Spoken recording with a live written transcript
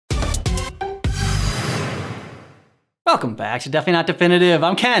Welcome back to Definitely Not Definitive.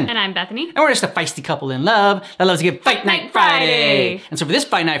 I'm Ken. And I'm Bethany. And we're just a feisty couple in love that loves to get Fight Night Friday. And so for this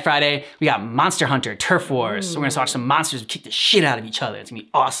Fight Night Friday, we got Monster Hunter Turf Wars. So we're gonna watch some monsters kick the shit out of each other. It's gonna be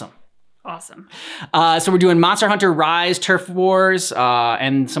awesome. Awesome. So we're doing Monster Hunter Rise Turf Wars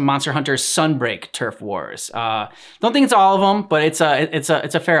and some Monster Hunter Sunbreak Turf Wars. Don't think it's all of them, but it's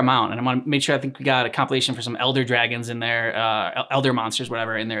a fair amount. And I want to make sure I think we got a compilation for some Elder Dragons in there, Elder Monsters,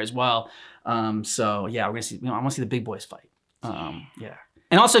 whatever, in there as well. So yeah, we're gonna see. I want to see the big boys fight. Yeah.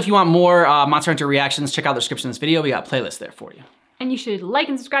 And also, if you want more Monster Hunter reactions, check out the description of this video. We got a playlist there for you. And you should like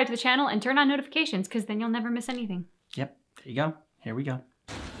and subscribe to the channel and turn on notifications, because then you'll never miss anything. Yep. There you go. Here we go.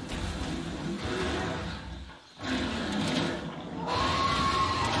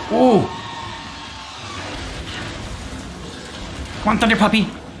 Ooh. Come on, Thunder Puppy.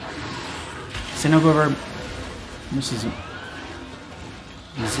 Say no go over. This is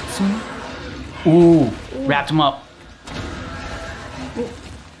Zitsune. Ooh. Wrapped him up. Ooh.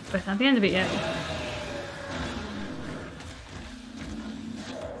 But it's not the end of it yet.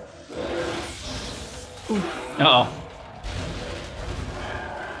 Ooh. Uh-oh.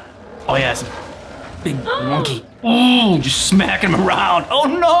 Oh, yeah, it's a big monkey. Oh, just smacking him around. Oh,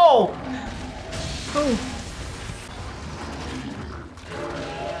 no. Oh.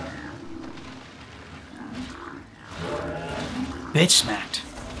 Bitch smacked.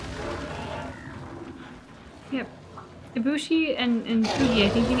 Yep. Ibushi and Kugi, I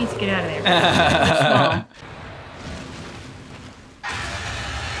think you need to get out of there. They're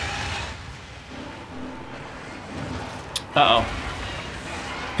small.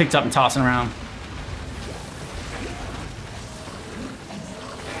 Uh-oh. Picked up and tossing around.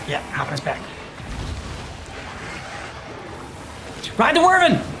 Yeah, hop on his back. Ride the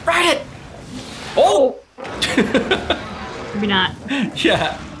Wervin! Ride it! Oh! Maybe not.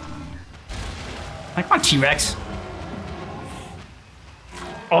 Yeah. Like, come on, T-Rex.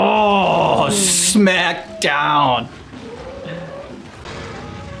 Oh, smack down.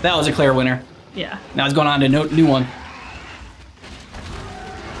 That was a clear winner. Yeah. Now it's going on to a new one.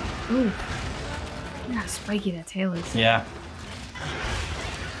 Ooh. Look how spiky that tail is. Yeah.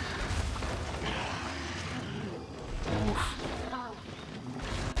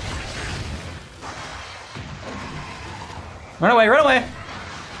 Run away, run away.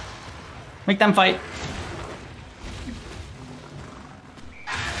 Make them fight.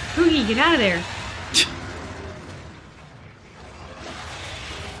 Kugi, get out of there.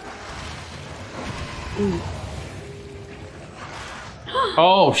 Ooh.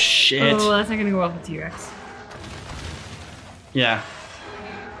 Oh, shit. Oh, that's not gonna go well with T-Rex. Yeah.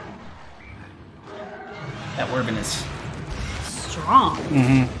 That Wervin is strong.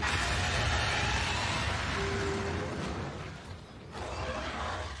 Mm-hmm.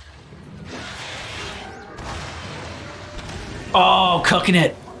 Oh, cooking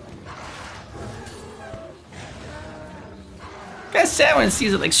it. Kind of sad when it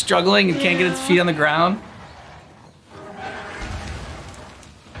sees it like struggling and can't get its feet on the ground.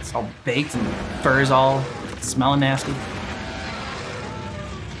 It's all baked and fur's all smelling nasty.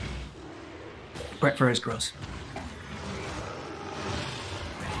 Brett fur is gross.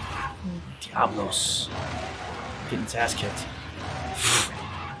 Diablos. Getting its ass kicked.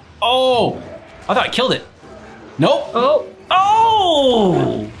 Oh! I thought I killed it. Nope. Oh!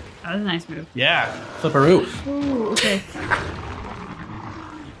 Oh! That was a nice move. Yeah, flipperoo. Ooh, okay.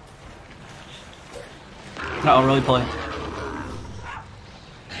 Uh-oh, really play.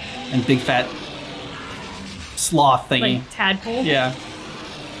 And big fat sloth thingy. Like tadpole? Yeah.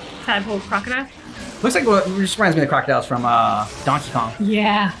 Tadpole crocodile? Looks like what just reminds me of the crocodiles from Donkey Kong.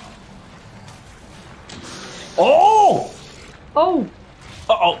 Yeah. Oh! Oh!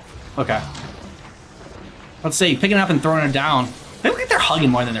 Uh-oh. Okay. Let's see, picking it up and throwing it down. They look like they're hugging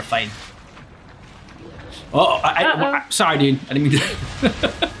more than they're fighting. Oh, sorry, dude. I didn't mean to.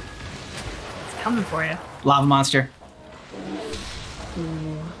 It's coming for you. Lava monster.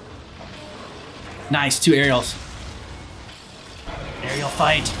 Ooh. Nice, 2 aerials. Aerial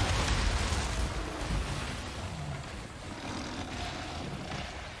fight.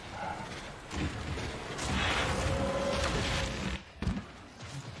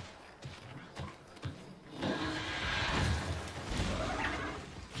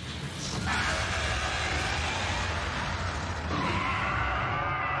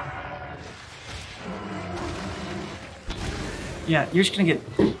 Yeah, you're just gonna get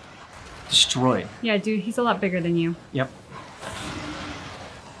destroyed. Yeah, dude, he's a lot bigger than you. Yep.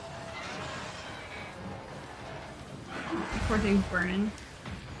 Poor thing's burning.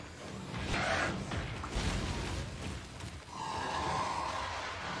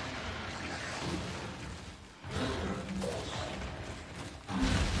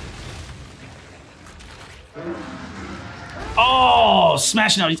 Oh,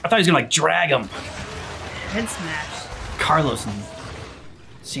 smashing out. I thought he was gonna like drag him. Head smash. Carlos and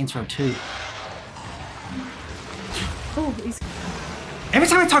Saints Row 2. Oh, he's... Every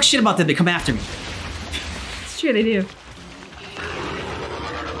time I talk shit about them, they come after me. It's true, they do.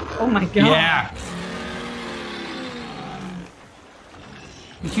 Oh my god. Yeah.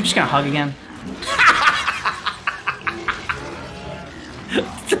 You just gonna hug again?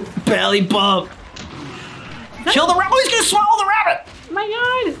 Belly bump. Kill the rabbit. Oh, he's gonna swallow the rabbit. Oh my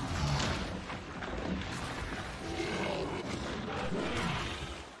god.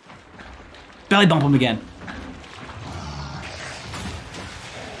 Belly bump him again.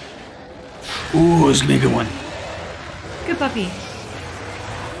 Ooh, this is gonna be a good one. Good puppy.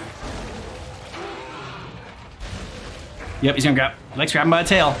 Yep, he's gonna grab. Legs grab him by the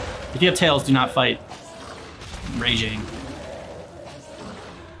tail. If you have tails, do not fight. Raging.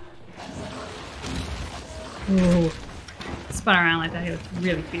 Ooh. Spun around like that, he was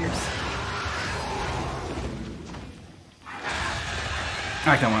really fierce. I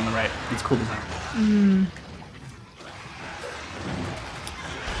like that one on the right. It's cool design.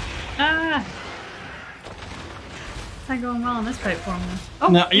 Ah! It's not going well in this fight for him. Oh,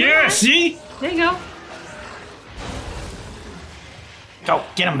 No, yeah, see? There you go. Go,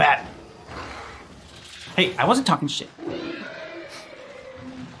 get him, Bat. Hey, I wasn't talking shit.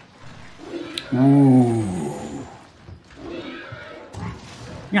 Ooh.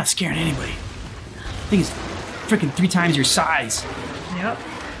 You're not scaring anybody. I think it's freaking 3 times your size. Yep.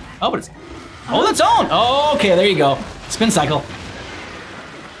 Oh, but it's... Oh, that's on! Oh, okay, there you go. Spin cycle.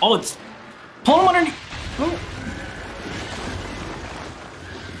 Oh, it's... Pull him underneath. Oh.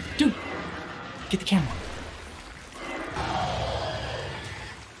 Dude, get the camera.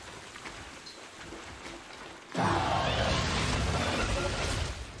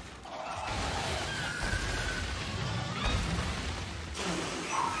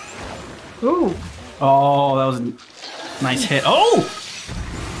 Ooh. Oh, that was a nice hit. Oh!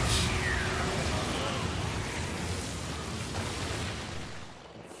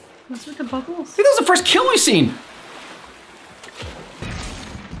 What's with the bubbles? I think that was the first kill we've seen.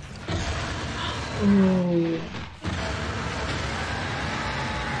 Ooh.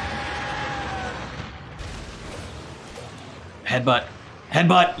 Headbutt.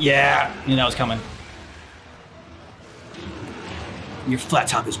 Headbutt. Yeah. You know it's coming. Your flat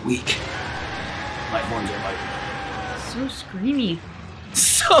top is weak. Light horns are light. So screamy.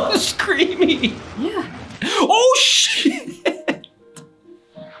 So screamy. Yeah. Oh, shit.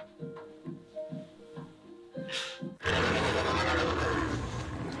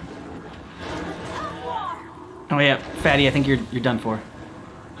 Oh, yeah. Fatty, I think you're done for.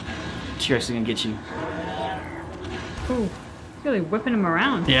 T-Rex is going to get you. Ooh. Really whipping him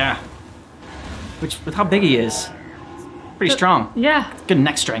around. Yeah. Which, with how big he is, pretty strong. Yeah. Good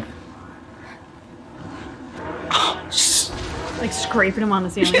neck strength. Like scraping him on the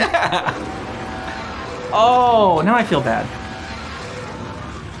ceiling. Yeah. Oh, now I feel bad.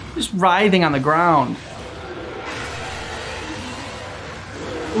 Just writhing on the ground.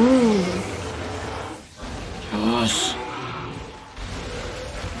 Ooh. Gosh.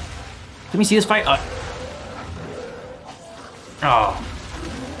 Did we see this fight? Oh.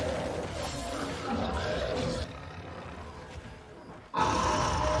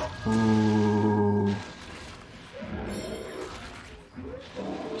 Ooh.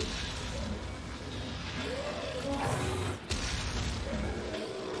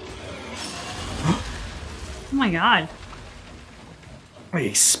 Oh my god. Wait,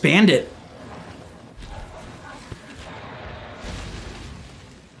 expand it.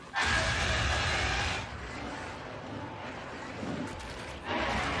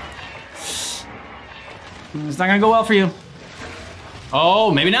 It's not gonna go well for you. Oh,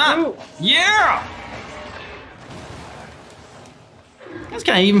 maybe not. Ooh. Yeah! That's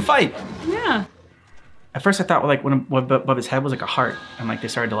kind of even fight. Yeah. At first I thought like when above his head was like a heart and like they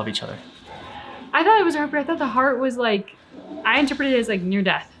started to love each other. I thought it was a heart, but I thought the heart was like, I interpreted it as like near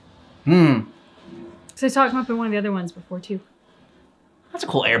death. Hmm. So I saw it come up in one of the other ones before too. That's a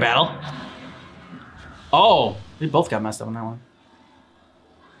cool air battle. Oh, they both got messed up on that one.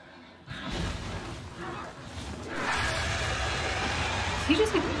 Did he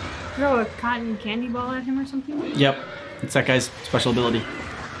just like throw a cotton candy ball at him or something? Yep, it's that guy's special ability.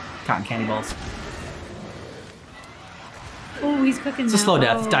 Cotton candy balls. Oh, he's cooking It's a now. slow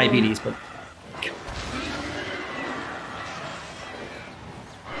death, Oh. diabetes, but.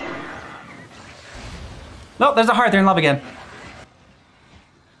 No, there's a heart. They're in love again.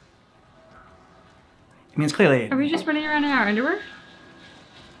 I mean, it's clearly. Are we just running around in our underwear?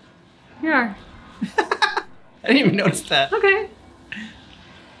 We are. I didn't even notice that. Okay.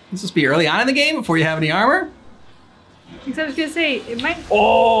 This must be early on in the game before you have any armor. Because I was gonna say it might.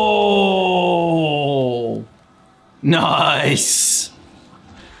 Oh, nice.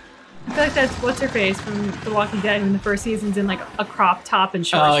 I feel like that's what's her face from The Walking Dead in the first season's in like a crop top and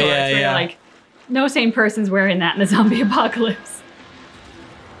short shorts. Yeah, where yeah. Like, no sane person's wearing that in a zombie apocalypse.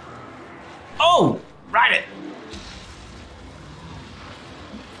 Oh, ride it.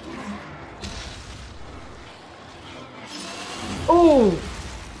 Oh,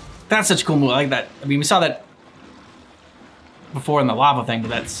 That's such a cool move. I like that. I mean, we saw that before in the lava thing, but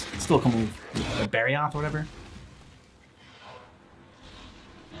that's still a cool move. The berry off or whatever.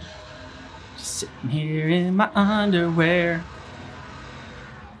 Just sitting here in my underwear.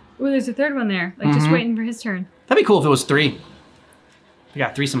 oh, there's a third one there. Like just waiting for his turn. That'd be cool if it was 3. We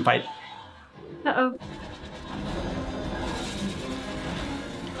got threesome fight. Uh-oh.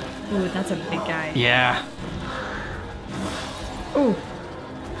 Ooh, that's a big guy. Yeah. Ooh.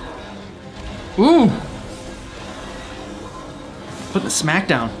 Ooh. Put the smack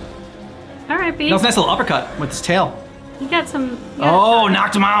down. All right, B. That was a nice little uppercut with his tail. You got some. Oh,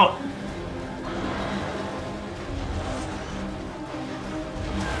 knocked him out.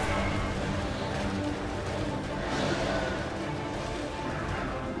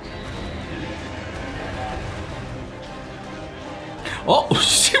 Oh,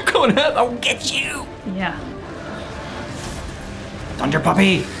 keep going ahead. I'll get you. Yeah. Thunder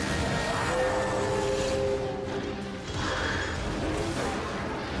puppy.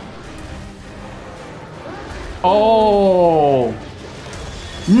 Oh.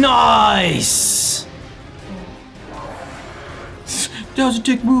 Nice. That was a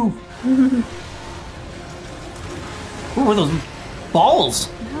dick move. What were those balls?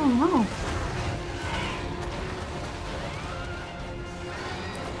 I don't know.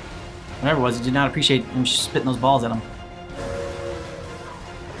 Whatever it was, he did not appreciate him spitting those balls at him.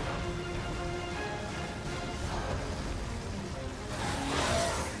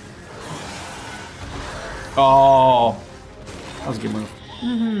 Oh, that was a good move.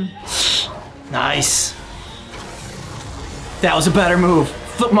 Nice. That was a better move.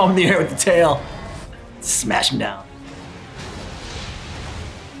 Flip him up in the air with the tail. Smash him down.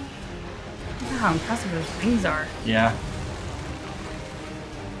 Look at how impressive those wings are. Yeah.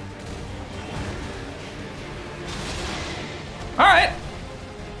 All right.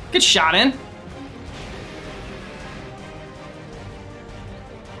 Good shot in.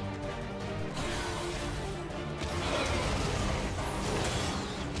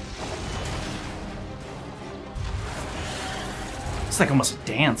 It's like almost a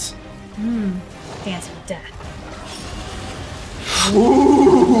dance. Dance of death.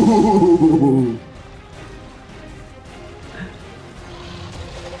 Ooh.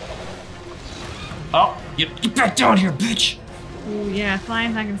 Oh, get back down here, bitch. Ooh, yeah,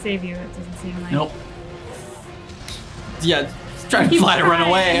 flying's not gonna save you. It doesn't seem like. Nope. Yeah, trying to Keep fly to run trying.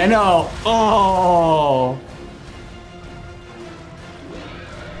 away. I know. Oh.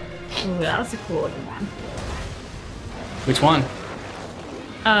 Ooh, that was a cool looking one. Which one?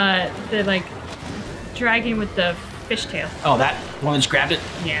 The like dragon with the fishtail. Oh, that one that just grabbed it.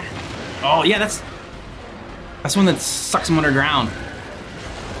 Yeah. Oh yeah, that's one that sucks him underground.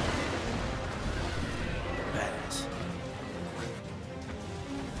 Badass.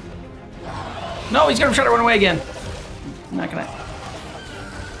 No, he's gonna try to run away again. I'm not gonna.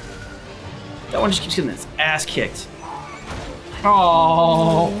 That one just keeps getting his ass kicked.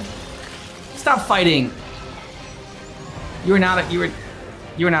 Oh, stop fighting. You are not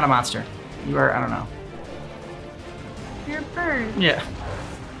a monster. You are, I don't know. You're a bird. Yeah.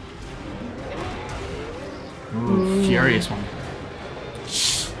 Ooh, furious one.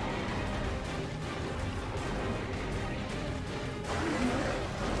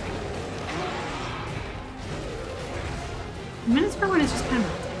 The Minotaur one is just kind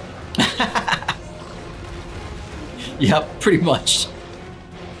of. Yep, pretty much.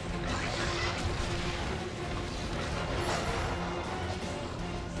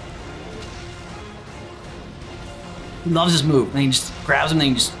 He loves his move. Then he just grabs him, then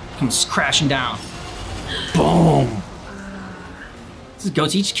he just comes crashing down. Boom! This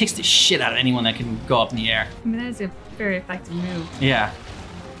goatee, he just kicks the shit out of anyone that can go up in the air. I mean, that is a very effective move. Yeah.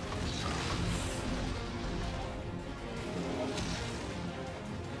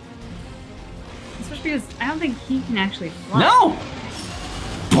 Especially because I don't think he can actually fly. No!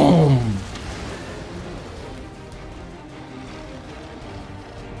 Boom!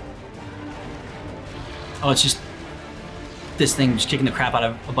 Oh, it's just this thing just kicking the crap out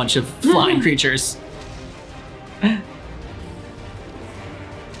of a bunch of flying creatures.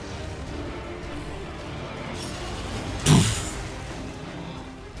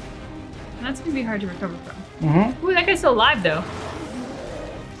 can be hard to recover from. Mm-hmm. Ooh, that guy's still alive though.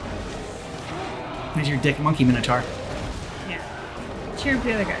 There's your dick monkey minotaur. Yeah. Cheering for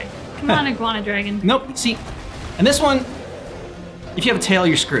the other guy. Come on, iguana dragon. Nope. See, and this one, if you have a tail,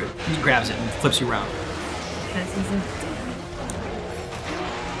 you're screwed. He just grabs it and flips you around. Because he's a...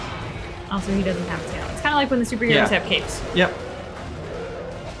 Also, he doesn't have a tail. It's kind of like when the superheroes have capes. Yep.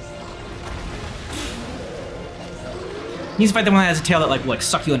 He needs to fight the one that has a tail that like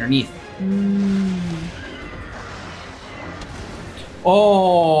suck you underneath.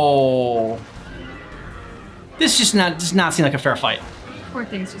 Oh. This does not seem like a fair fight. Poor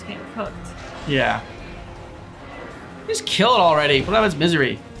thing's just getting cooked. Yeah. Just kill it already. What about its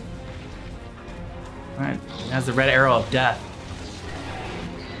misery? Alright, it has the red arrow of death.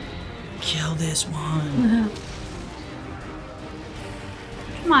 Kill this one.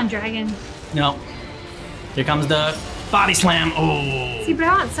 Come on, dragon. No. Here comes the body slam. Oh. See, but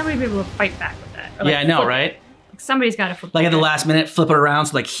I want somebody to be able to fight back with that. Or, like, yeah, I know, flip. right? Like, somebody's got to flip. Like at the last minute, flip it around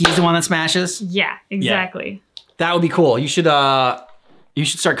so like he's the one that smashes. Yeah, exactly. Yeah. That would be cool. You should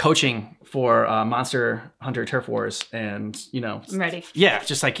start coaching for Monster Hunter Turf Wars, and you know. I'm ready. Yeah,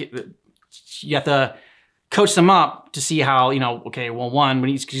 just like you have to coach them up to see how, you know, okay, well, one, when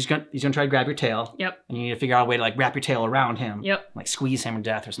he's gonna try to grab your tail. Yep. And you need to figure out a way to like wrap your tail around him. Yep. Like squeeze him to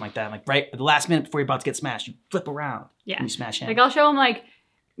death or something like that. And, like right at the last minute before you're about to get smashed, you flip around. Yeah. And you smash him. Like I'll show him like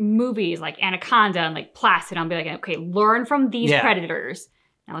movies like Anaconda and like Placid. I'll be like, okay, learn from these predators.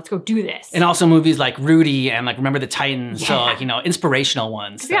 Now let's go do this. And also movies like Rudy and like Remember the Titans. Yeah. So like, you know, inspirational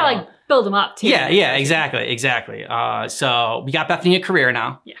ones. You gotta like build them up too. Yeah, yeah, exactly. So we got Bethany a career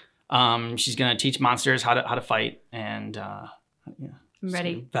now. Yeah. She's gonna teach monsters how to fight, and yeah, I'm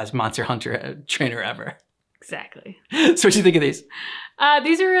ready. Best Monster Hunter trainer ever. Exactly. So what do you think of these?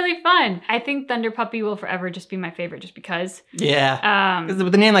 These are really fun. I think Thunder Puppy will forever just be my favorite, just because. Yeah.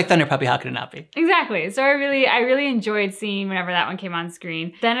 With a name like Thunder Puppy, how could it not be? Exactly. So I really enjoyed seeing whenever that one came on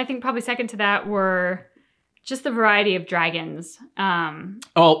screen. Then I think probably second to that were just the variety of dragons.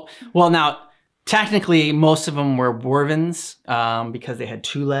 Oh well, now. Technically, most of them were Wervins because they had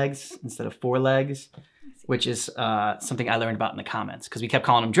 2 legs instead of 4 legs, which is something I learned about in the comments because we kept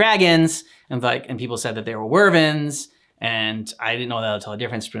calling them dragons, and people said that they were Wervins, and I didn't know that until the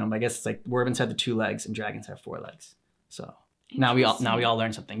difference between them. But I guess it's like Wervins had the 2 legs and dragons have 4 legs. So now we all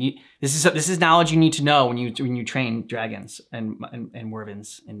learned something. This is knowledge you need to know when you train dragons and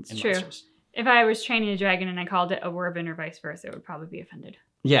Wervins and monsters. If I was training a dragon and I called it a Wervin or vice versa, it would probably be offended.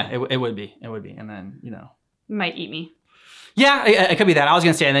 Yeah, it would be. And then, you know. You might eat me. Yeah, it could be that. I was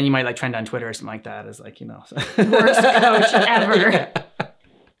going to say, and then you might like trend on Twitter or something like that as like, you know. Worst coach ever.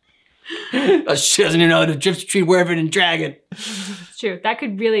 Oh, she doesn't even know how to drift between Wervin and dragon. It's true. That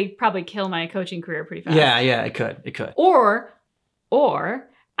could really probably kill my coaching career pretty fast. Yeah, it could. Or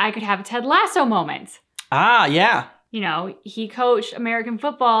I could have a Ted Lasso moment. Ah, yeah. You know, he coached American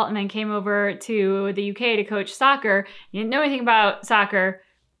football and then came over to the UK to coach soccer. He didn't know anything about soccer,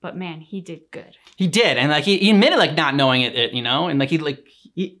 but man, he did good. He did, and like he admitted like not knowing it, you know, and like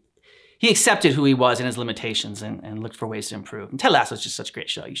he accepted who he was and his limitations and looked for ways to improve. And Ted Lasso is just such a great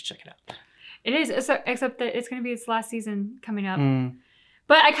show. You should check it out. It is, except that it's going to be its last season coming up.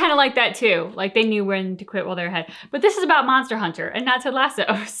 But I kind of like that too. Like they knew when to quit while they were ahead. But this is about Monster Hunter and not Ted Lasso.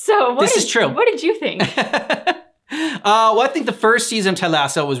 So this is true. What did you think? Well, I think the first season of Ted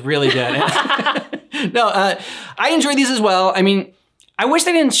Lasso was really good. No, I enjoyed these as well. I mean, I wish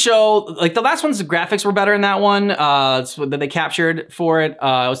they didn't show, like the last one's the graphics were better in that one that they captured for it.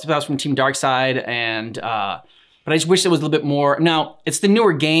 That was from Team Darkside, and but I just wish it was a little bit more. Now, it's the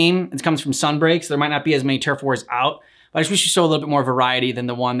newer game. It comes from Sunbreak, so there might not be as many Turf Wars out. But I just wish you saw a little bit more variety than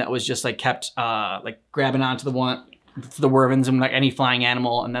the one that was just like kept like grabbing onto the Wervins and like any flying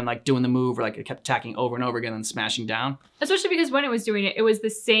animal and then like doing the move or like it kept attacking over and over again and smashing down. Especially because when it was doing it, it was the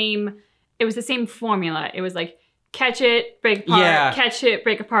same formula. It was like catch it, break apart, catch it,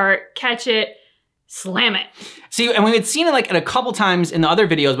 break apart, catch it, slam it. See, and we had seen it like a couple times in the other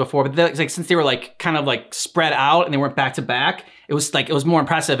videos before, but like since they were like kind of like spread out and they weren't back to back, it was more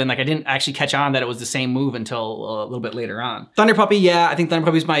impressive, and like I didn't actually catch on that it was the same move until a little bit later on. Thunder Puppy, yeah, I think Thunder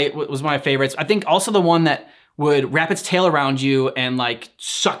Puppy was my favorites. I think also the one that would wrap its tail around you and like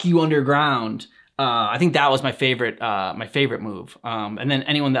suck you underground. I think that was my favorite move. And then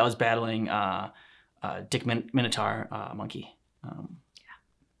anyone that was battling Dick Minotaur Monkey.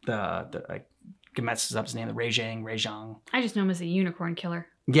 The like Gemetz is up his name, the Rejang. I just know him as a unicorn killer.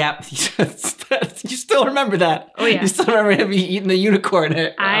 Yeah, you still remember that. Oh yeah. You still remember him eating the unicorn.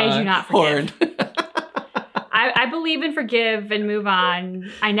 I do not forget. I believe in forgive and move on.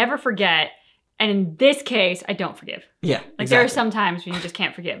 I never forget. And in this case, I don't forgive. Yeah, like there are some times when you just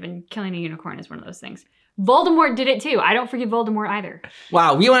can't forgive, and killing a unicorn is one of those things. Voldemort did it too. I don't forgive Voldemort either.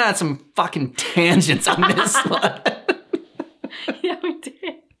 Wow, we went on some fucking tangents on this one. Yeah, we did.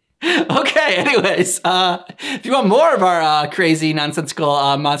 Okay, anyways, if you want more of our crazy,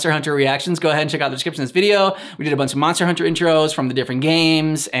 nonsensical Monster Hunter reactions, go ahead and check out the description of this video. We did a bunch of Monster Hunter intros from the different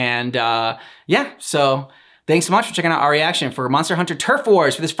games, and yeah, so thanks so much for checking out our reaction for Monster Hunter Turf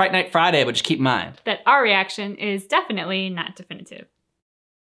Wars for this Fright Night Friday, but just keep in mind that our reaction is definitely not definitive.